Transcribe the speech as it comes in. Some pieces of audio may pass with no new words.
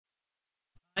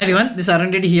Everyone, this is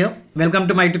Arun Reddy here. Welcome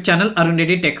to my YouTube channel Arun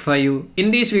Reddy Tech for You. In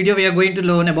this video, we are going to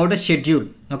learn about a schedule.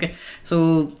 Okay,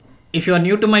 so if you are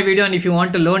new to my video and if you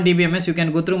want to learn DBMS, you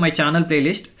can go through my channel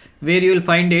playlist where you will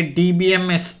find a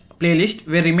DBMS playlist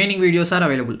where remaining videos are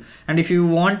available. And if you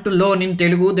want to learn in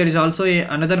Telugu, there is also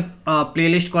another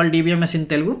playlist called DBMS in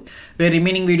Telugu where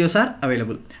remaining videos are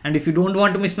available. And if you don't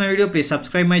want to miss my video, please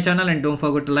subscribe my channel and don't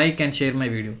forget to like and share my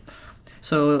video.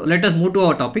 So let us move to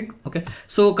our topic. Okay,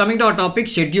 so coming to our topic,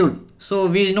 schedule. So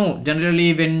we know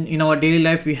generally when in our daily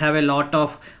life we have a lot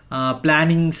of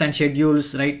plannings and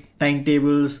schedules, right?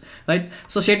 Timetables, right?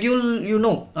 So schedule,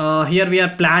 here we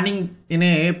are planning in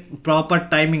a proper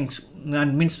timings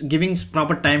and means giving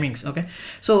proper timings. Okay,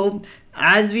 so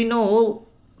as we know,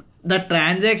 the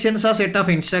transactions are set of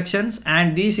instructions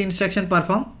and these instructions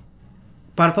perform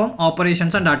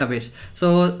operations on database.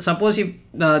 So suppose if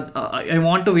I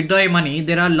want to withdraw money,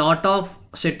 there are a lot of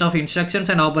set of instructions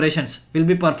and operations will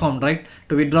be performed, right,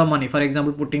 to withdraw money. For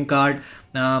example, putting card,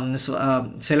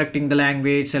 selecting the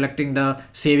language, selecting the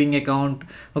saving account.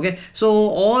 Okay, so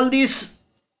all these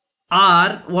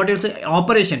are what you say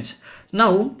operations.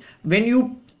 Now when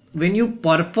you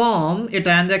perform a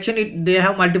transaction, they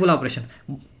have multiple operations.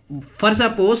 For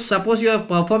suppose you are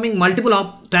performing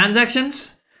multiple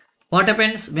transactions. What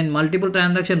happens when multiple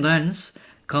transaction runs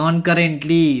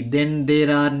concurrently? Then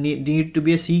there need to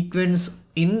be a sequence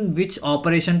in which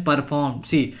operation performed.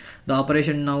 See, the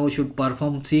operation now should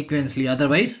perform sequentially.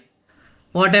 Otherwise,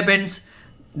 what happens?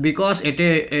 Because at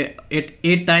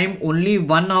a time only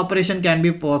one operation can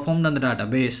be performed on the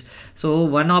database. So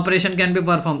one operation can be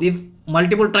performed. If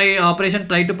multiple operation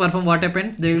try to perform, what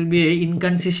happens? There will be a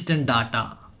inconsistent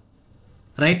data,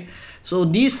 right? So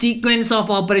this sequence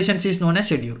of operations is known as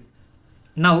schedule.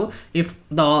 Now if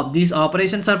these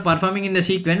operations are performing in the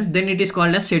sequence, then it is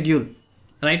called as schedule,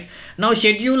 right? Now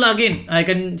schedule, again I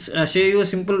can show you a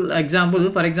simple example.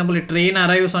 For example, a train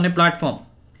arrives on a platform.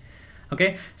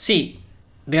 Okay, see,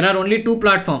 there are only two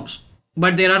platforms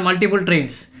but there are multiple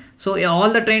trains, so all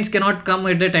the trains cannot come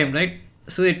at the time, right?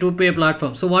 So a two-way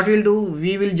platform. So what we'll do,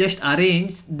 we will just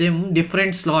arrange them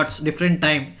different slots, different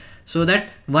time, so that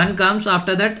one comes,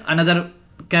 after that another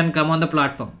can come on the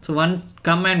platform. So one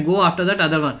come and go, after that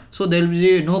other one, so there will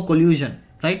be no collision,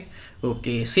 right?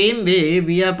 Okay, same way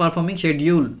we are performing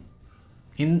schedule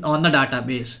on the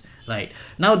database, right?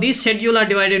 Now these schedule are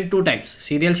divided in two types: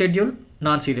 serial schedule,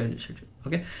 non-serial schedule.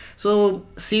 Okay, so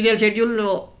serial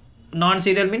schedule,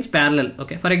 non-serial means parallel.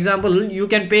 Okay, for example, you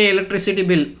can pay electricity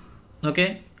bill,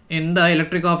 okay, in the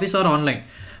electric office or online.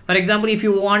 For example, if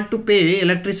you want to pay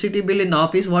electricity bill in the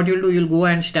office, what you'll do, you'll go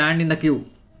and stand in the queue,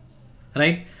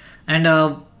 right? And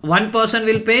one person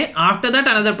will pay, after that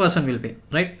another person will pay,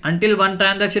 right? Until one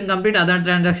transaction complete, other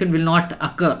transaction will not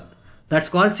occur. That's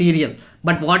called serial.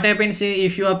 But what happens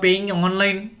if you are paying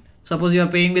online? Suppose you are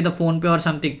paying with a phone pay or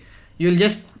something, you will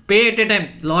just pay at a time.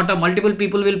 Multiple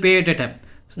people will pay at a time.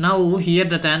 So now here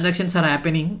the transactions are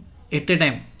happening at a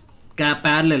time,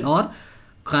 parallel or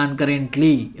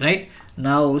concurrently, right?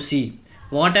 Now see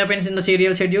what happens in the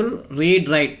serial schedule. Read,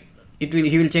 write.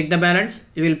 He will check the balance,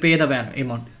 he will pay the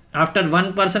amount. After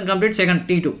one person completes second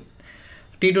T2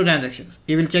 transactions,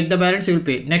 he will check the balance, he will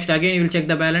pay. Next again he will check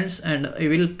the balance and he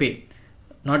will pay.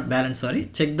 Not balance, sorry,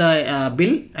 check the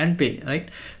bill and pay, right?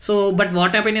 So but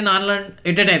what happened in online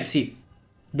at a time? See,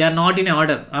 they are not in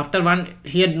order. After one,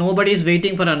 here nobody is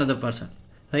waiting for another person,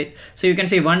 right? So you can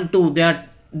say 1 2, they are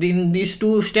in these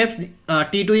two steps.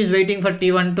 T2 is waiting for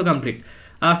T1 to complete.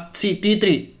 After see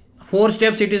T3, 4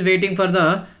 steps it is waiting for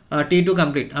the T2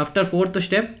 complete. After fourth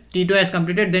step, T2 has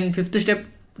completed, then fifth step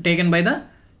taken by the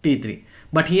T3.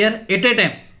 But here at a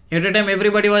time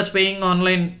everybody was paying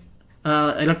online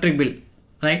electric bill,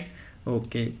 right?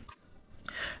 Okay,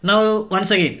 now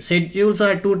once again, schedules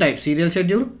are two types: serial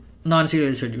schedule,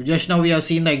 non-serial schedule. Just now we have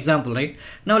seen the example, right?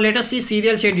 Now let us see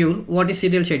serial schedule. What is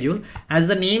serial schedule? As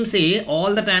the name say,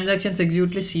 all the transactions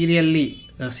execute serially,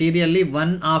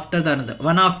 one after the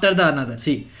another.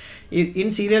 See,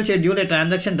 in serial schedule, a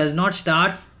transaction does not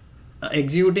start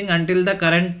executing until the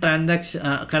current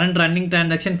running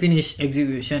transaction finish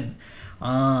execution.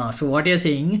 So what you are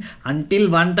saying, until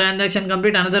one transaction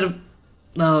complete, another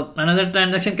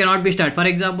transaction cannot be started. For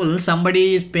example,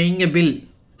 somebody is paying a bill.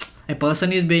 A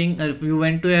person is paying. If you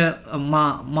went to a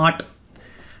mart,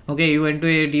 okay, you went to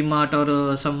a D-mart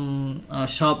or some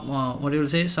shop,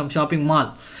 some shopping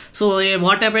mall. So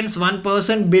what happens, one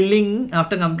person billing,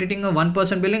 after completing one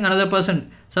person billing, another person,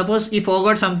 suppose he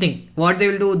forgot something, what they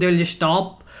will do, they will just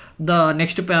stop the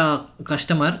next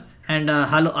customer and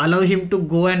allow him to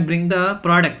go and bring the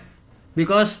product,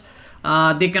 because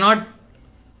they cannot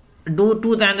do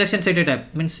two transactions at a time.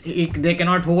 Means they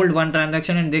cannot hold one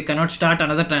transaction and they cannot start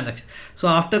another transaction. So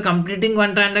after completing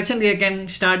one transaction, they can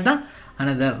start the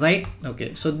another, right?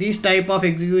 Okay, so this type of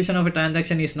execution of a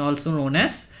transaction is also known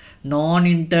as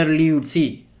non-interleaved.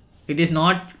 See, it is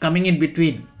not coming in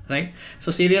between, right?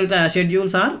 So serial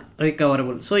schedules are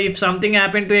recoverable. So if something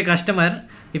happened to a customer,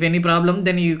 if any problem,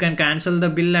 then you can cancel the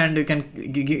bill and you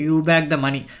can give you back the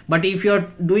money. But if you're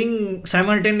doing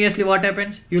simultaneously, what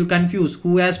happens? You'll confuse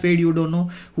who has paid, you don't know,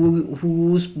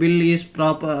 whose bill is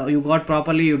proper, you got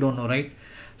properly, you don't know, right?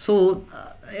 So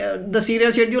the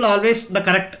serial schedule, always the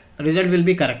correct result will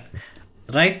be correct,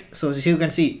 right? So as you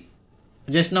can see,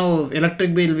 just now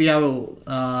electric bill we have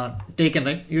taken,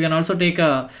 right? You can also take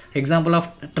a example of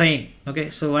train. Okay,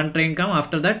 so one train come,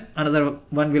 after that another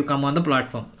one will come on the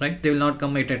platform, right? They will not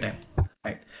come at a time,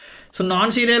 right? So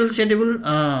non-serial schedule,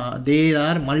 there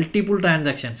are multiple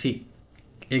transactions, see,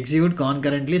 execute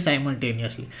concurrently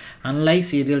simultaneously, unlike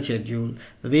serial schedule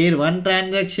where one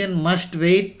transaction must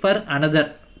wait for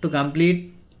another to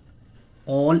complete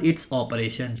all its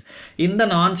operations. In the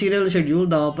non-serial schedule,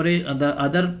 the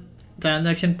other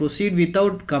transaction proceed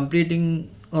without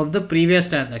completing of the previous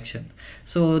transaction,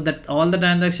 so that all the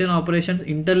transaction operations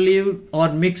interleaved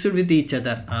or mixed with each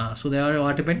other. So they are,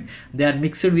 what happened, they are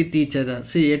mixed with each other.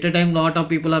 See, at a time lot of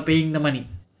people are paying the money,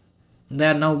 they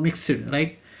are now mixed,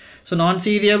 right? So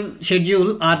non-serial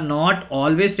schedule are not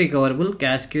always recoverable,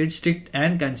 cascade, strict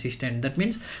and consistent. That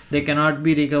means they cannot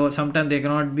be recovered. Sometimes they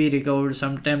cannot be recovered.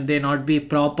 Sometimes they not be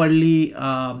properly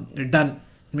done.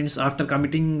 Means after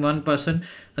committing one person,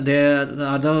 the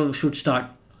other should start.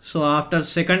 So after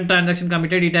second transaction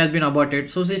committed, it has been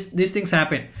aborted. So these things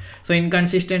happen. So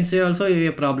inconsistency also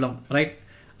a problem, right?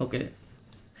 Okay.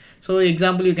 So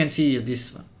example, you can see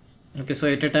this one. Okay, so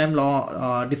at a time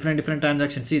different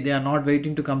transactions, see, they are not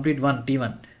waiting to complete one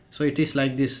T1. So it is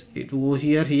like this, it goes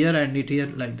here and it here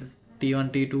like that,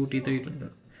 T1, T2, T3.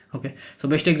 Okay, so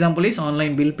best example is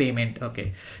online bill payment.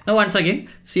 Okay, now once again,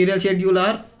 schedules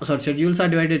are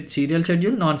divided: serial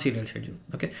schedule, non-serial schedule.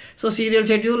 Okay, so serial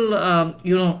schedule,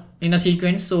 in a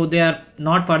sequence, so they are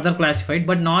not further classified,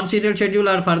 but non-serial schedule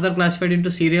are further classified into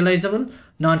serializable,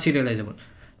 non-serializable.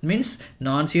 Means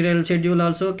non-serial schedule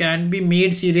also can be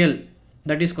made serial,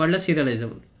 that is called as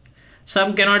serializable.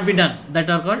 Some cannot be done, that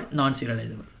are called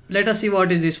non-serializable. Let us see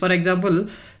what is this. For example,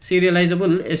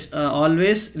 serializable is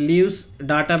always leaves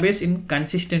database in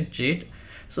consistent state.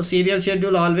 So serial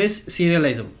schedule always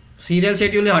serializable. Serial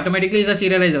schedule automatically is a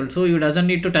serializable, so you doesn't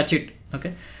need to touch it.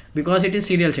 Okay, because it is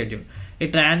serial schedule. A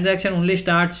transaction only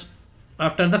starts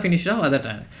after the finish of other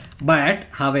transaction. But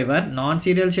however,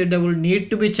 non-serial schedule need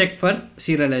to be checked for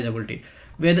serializability.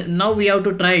 Now we have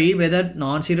to try whether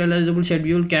non-serializable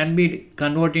schedule can be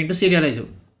converted into serializable.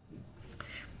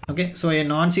 Okay, so a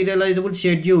non-serializable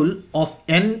schedule of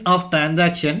n of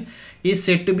transaction is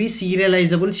said to be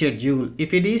serializable schedule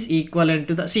if it is equivalent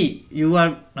to the, see, you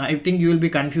are, I think you will be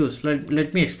confused.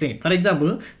 Let me explain. For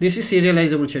example, this is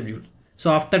serializable schedule.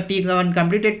 So after T1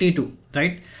 completed, T2,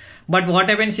 right? But what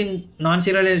happens in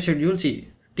non-serialized schedule? See,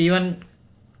 T1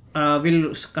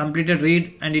 will completed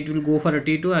read and it will go for a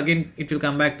T2, again it will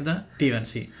come back to the T1.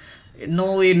 See,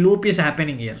 no, a loop is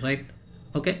happening here, right?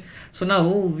 Okay, so now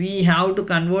we have to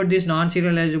convert this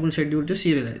non-serializable schedule to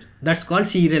serialized. That's called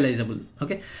serializable.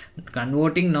 Okay,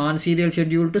 converting non-serial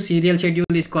schedule to serial schedule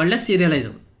is called as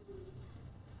serializable.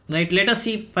 Right, let us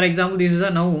see. For example, this is a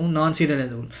now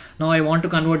non-serializable. Now I want to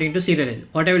convert into serializable.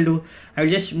 What I will do, I will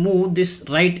just move this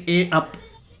right A up.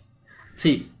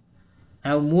 See, I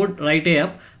have moved right A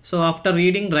up. So after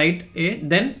reading right A,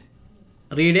 then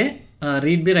read A,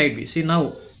 read B, write B. See,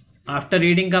 now after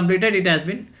reading completed, it has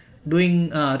been doing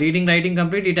reading, writing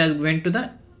complete. It has went to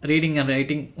the reading and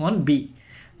writing on B.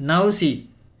 Now see,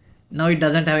 now it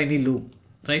doesn't have any loop,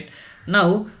 right?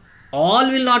 Now all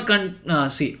will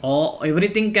not see, all,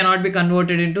 everything cannot be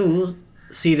converted into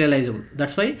serializable.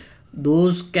 That's why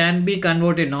those can be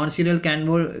converted, non-serial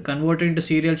converted into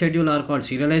serial schedule are called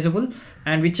serializable,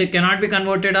 and which cannot be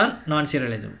converted are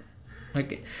non-serializable.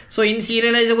 Okay, so in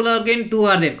serializable again two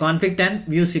are there, conflict and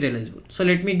view serializable. So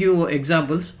let me give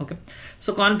examples. Okay,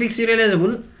 so conflict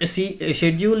serializable, a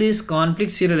schedule is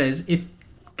conflict serialized if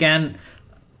can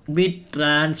be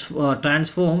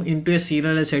transformed into a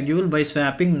serialized schedule by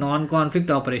swapping non-conflict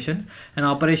operation. An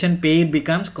operation pair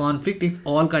becomes conflict if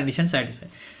all conditions satisfy.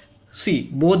 See,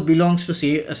 both belongs to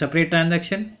say a separate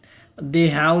transaction, they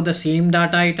have the same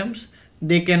data items,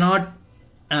 they cannot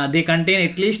they contain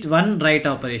at least one write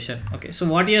operation. Okay, so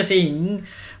what you are saying,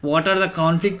 what are the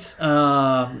conflicts,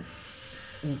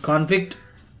 conflict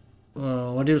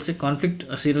what do you say, conflict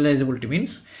serializability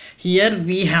means here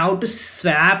we have to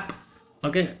swap,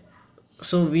 okay,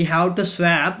 So we have to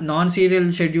swap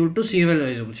non-serial schedule to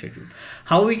serializable schedule.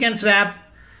 How we can swap?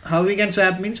 How we can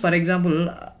swap means, for example,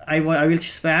 I will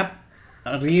swap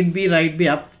read B write B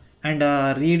up and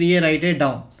read A write A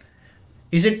down.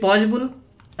 Is it possible?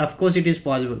 Of course it is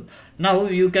possible. Now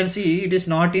you can see it is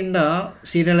not in the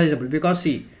serializable, because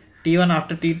see, T1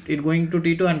 after T it going to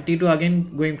T2 and T2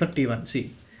 again going for T1.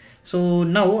 See, so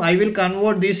now I will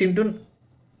convert this into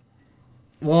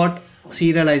what?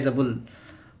 Serializable.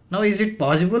 Now is it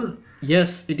possible?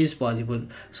 Yes, it is possible.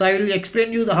 So I will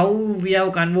explain you how we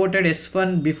have converted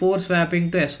S1 before swapping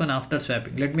to S1 after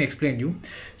swapping. Let me explain you.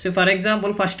 So for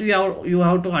example, first you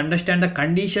have to understand the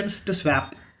conditions to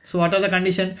swap. So what are the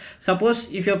conditions?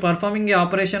 Suppose if you are performing a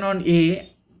operation on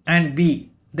A and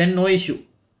B, then no issue.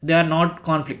 They are not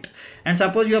conflict. And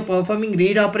suppose you are performing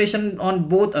read operation on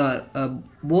both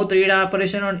read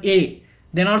operation on A,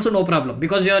 then also no problem,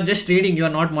 because you are just reading, you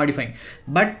are not modifying.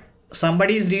 But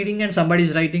somebody is reading and somebody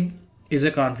is writing is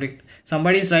a conflict.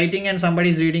 Somebody is writing and somebody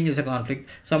is reading is a conflict.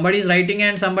 Somebody is writing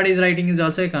and somebody is writing is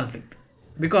also a conflict.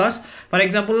 Because for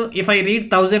example, if I read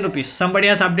 1000 rupees, somebody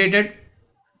has updated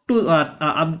to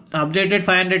updated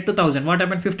 500 to 1000. What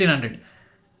happened? 1500.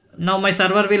 Now my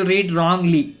server will read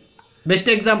wrongly. Best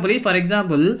example is, for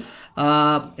example,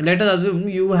 let us assume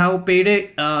you have paid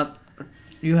a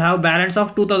you have balance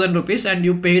of 2000 rupees and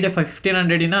you paid a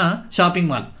 1500 in a shopping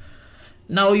mall.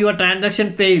 Now your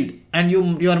transaction failed and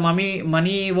your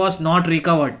money was not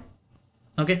recovered.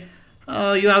 Okay,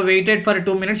 you have waited for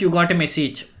 2 minutes, you got a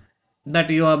message that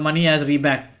your money has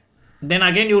rebacked. Then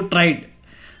again you tried.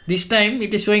 This time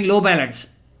it is showing low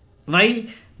balance. Why?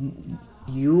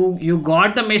 You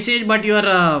got the message, but your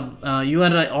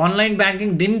online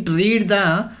banking didn't read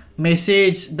the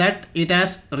message that it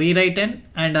has rewritten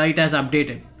and it has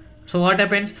updated. So what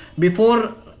happens?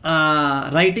 Before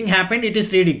writing happened, it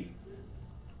is reading.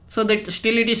 So that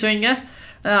still it is showing as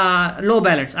low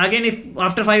balance. Again, if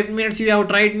after 5 minutes you have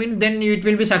tried, means then it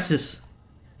will be success,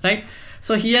 right?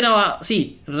 So here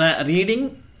see,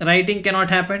 writing cannot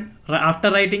happen.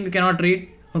 After writing you cannot read.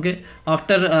 Okay,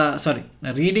 after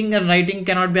reading and writing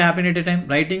cannot be happen at a time.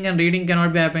 Writing and reading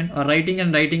cannot be happen, or writing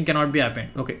and writing cannot be happen.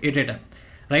 Okay, at a time,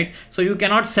 right? So you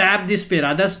cannot swap this pair.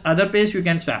 Other pairs you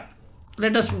can swap.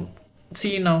 Let us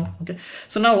see now. Okay,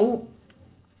 so now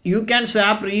you can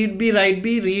swap read B write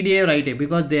B, read A write A,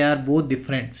 because they are both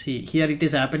different. See, here it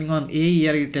is happening on A,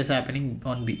 here it is happening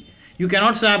on B. You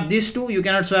cannot swap this two, you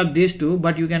cannot swap this two,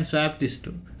 but you can swap this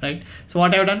two, right? So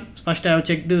what I have done? First I have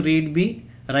checked the read B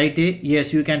write A.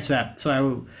 Yes, you can swap.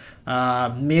 So I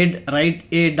have made write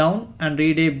A down and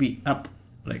read A B up.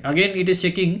 Like again it is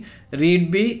checking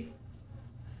read B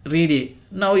read A.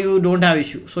 Now you don't have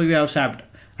issue, so you have swapped.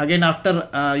 Again after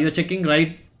you are checking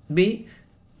write B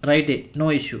write A,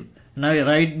 no issue. Now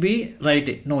write B write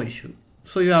A, no issue.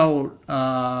 So you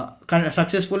have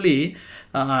successfully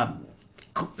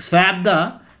swap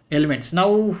the elements.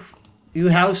 Now you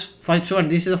have first one,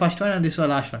 this is the first one and this is the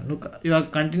last one. Look, you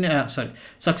are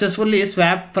successfully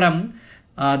swap from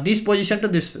this position to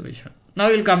this position. Now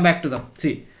you will come back to them.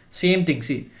 See, same thing.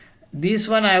 See, this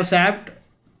one I have swapped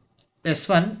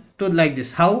S1 to like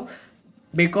this. How?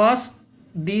 Because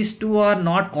these two are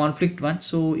not conflict ones,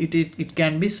 so it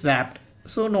can be swapped,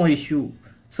 so no issue.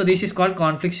 So this is called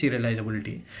conflict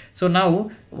serializability. So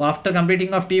now after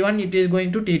completing of T1, it is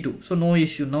going to T2, so no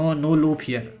issue, no loop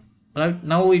here, right?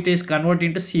 Now it is converted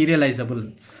into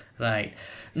serializable, right?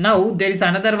 Now there is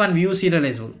another one, view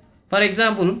serializable. For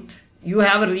example, you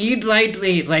have a read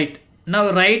write.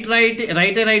 Now write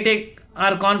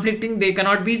are conflicting, they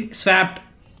cannot be swapped.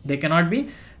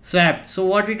 So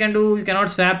what we can do, you cannot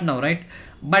swap now, right?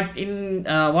 But in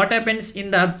what happens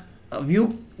in the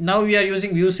view, now we are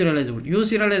using view serializability. View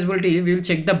serializability, we will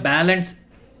check the balance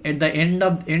at the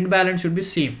end balance should be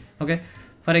same. Okay,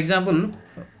 for example,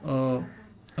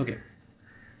 okay,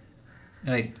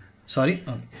 right, sorry.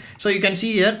 Okay. So you can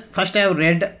see here, first I have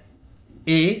read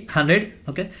A 100.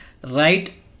 Okay,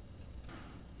 write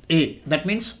A, that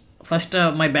means first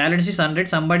my balance is 100,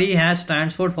 somebody has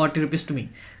transferred 40 rupees to me.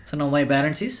 So now my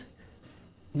balance is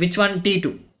which one?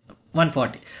 T2,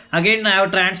 140. Again I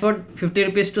have transferred 50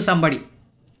 rupees to somebody,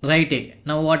 write A.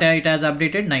 Now what it has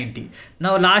updated? 90.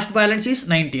 Now last balance is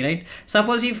 90, right?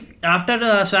 Suppose if after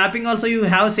swapping also you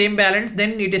have same balance,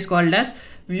 then it is called as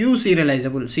view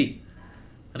serializable. See,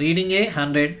 reading A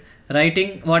 100,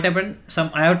 writing, what happened?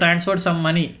 I have transferred some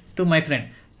money to my friend,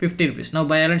 50 rupees. Now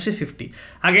balance is 50.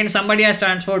 Again somebody has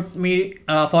transferred me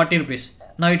 40 rupees.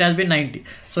 Now it has been 90.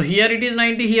 So here it is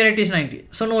 90, here it is 90.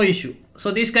 So no issue.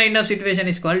 So this kind of situation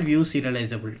is called view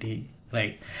serializability,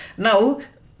 right? Now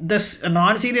this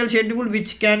non-serial schedule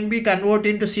which can be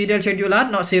converted into serial schedule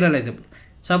are not serializable.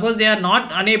 Suppose they are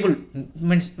not unable,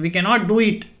 means we cannot do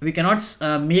it, we cannot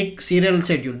make serial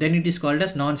schedule, then it is called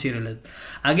as non-serializable.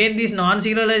 Again, these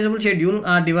non-serializable schedule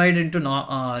are divided into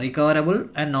recoverable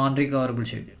and non-recoverable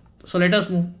schedule. So let us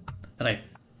move. Right.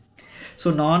 So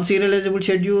non-serializable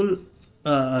schedule,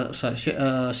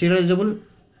 serializable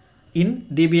in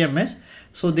DBMS.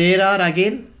 So there are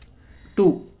again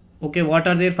two. Okay, what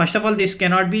are there? First of all, this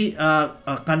cannot be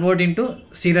converted into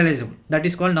serializable. That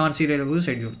is called non-serializable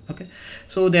schedule. Okay,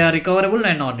 so they are recoverable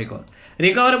and non-recoverable.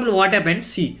 Recoverable, what happens?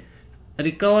 See,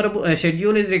 recoverable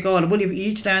schedule is recoverable if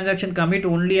each transaction commit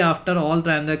only after all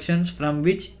transactions from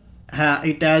which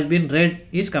it has been read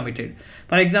is committed.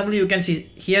 For example, you can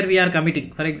see here we are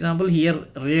committing. For example, here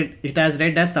it has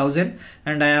read as 1000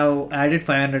 and I have added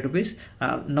 500 rupees.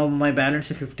 Now my balance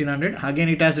is 1500. Again,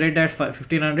 it has read as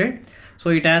 1500. So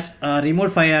it has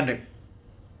removed 500.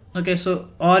 Okay, so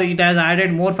or it has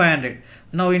added more 500.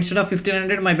 Now instead of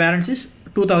 1500, my balance is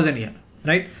 2000 here,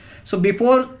 right? So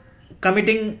before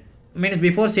committing, means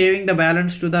before saving the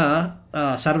balance to the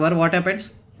server, what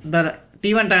happens? The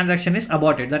T1 transaction is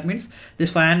aborted. That means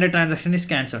this 500 transaction is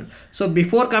cancelled. So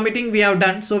before committing, we have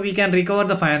done, so we can recover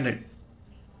the 500.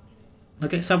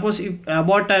 Okay, suppose if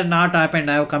abort has not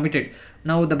happened, I have committed.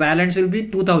 Now the balance will be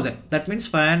 2000. That means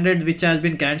 500 which has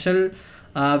been cancelled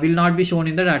will not be shown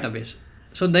in the database.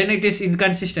 So then it is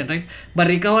inconsistent, right? But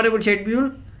recoverable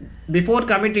schedule, before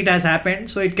commit it has happened,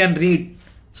 so it can read,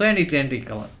 so and it can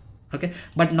recover. Okay,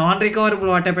 but non-recoverable,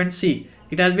 what happens? See,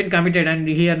 it has been committed and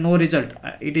here no result.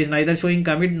 It is neither showing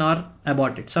commit nor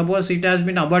aborted. Suppose it has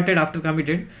been aborted after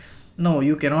committed. No,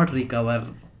 you cannot recover.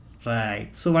 Right.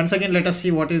 So once again, let us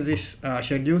see what is this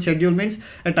schedule. Schedule means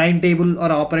a timetable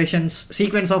or operations,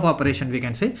 sequence of operation we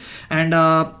can say. And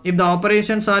if the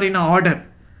operations are in a order,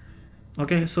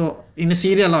 okay, so in a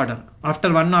serial order,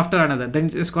 after one after another, then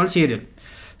it is called serial.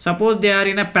 Suppose they are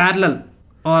in a parallel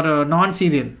or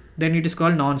non-serial, then it is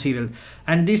called non-serial.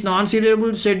 And this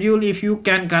non-serializable schedule, if you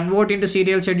can convert into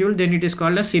serial schedule, then it is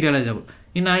called as serializable.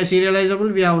 In a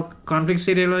serializable, we have conflict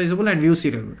serializable and view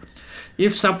serializable.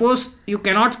 If suppose you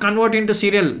cannot convert into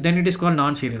serial, then it is called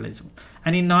non-serializable.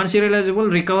 And in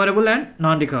non-serializable, recoverable and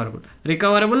non-recoverable.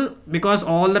 Recoverable because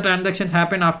all the transactions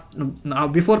happen after,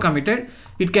 before committed,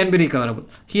 it can be recoverable.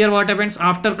 Here what happens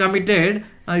after committed,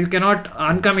 you cannot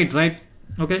uncommit, right?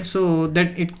 Okay, so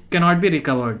that it cannot be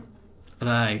recovered.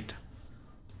 Right.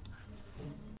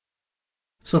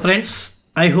 So friends,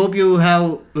 I hope you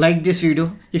have liked this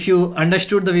video. If you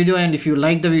understood the video and if you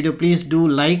like the video, please do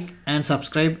like and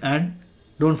subscribe and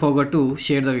don't forget to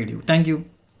share the video. Thank you.